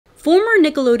Former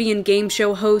Nickelodeon game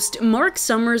show host Marc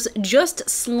Summers just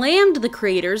slammed the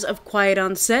creators of Quiet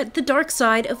on Set: The Dark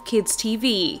Side of Kids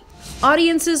TV.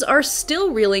 Audiences are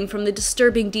still reeling from the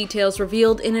disturbing details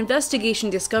revealed in Investigation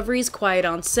Discovery's Quiet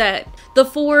on Set.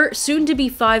 The soon-to-be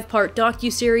five-part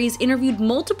docuseries interviewed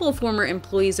multiple former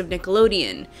employees of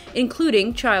Nickelodeon,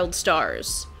 including child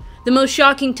stars. The most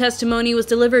shocking testimony was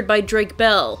delivered by Drake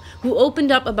Bell, who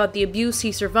opened up about the abuse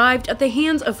he survived at the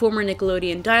hands of former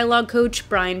Nickelodeon dialogue coach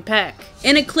Brian Peck.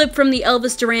 In a clip from the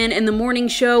Elvis Duran and The Morning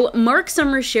Show, Marc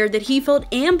Summers shared that he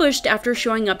felt ambushed after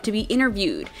showing up to be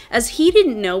interviewed, as he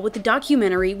didn't know what the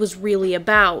documentary was really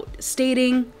about,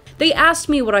 stating, "They asked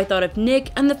me what I thought of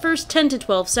Nick, and the first 10 to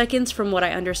 12 seconds, from what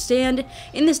I understand,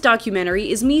 in this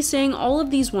documentary is me saying all of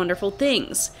these wonderful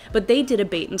things, but they did a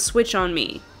bait and switch on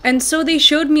me. And so they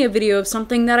showed me a video of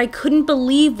something that I couldn't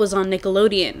believe was on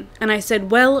Nickelodeon, and I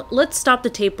said, well, let's stop the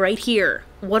tape right here.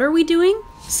 What are we doing?"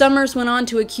 Summers went on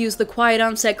to accuse the Quiet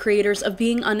on Set creators of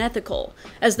being unethical,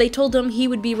 as they told him he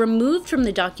would be removed from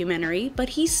the documentary, but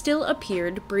he still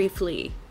appeared briefly.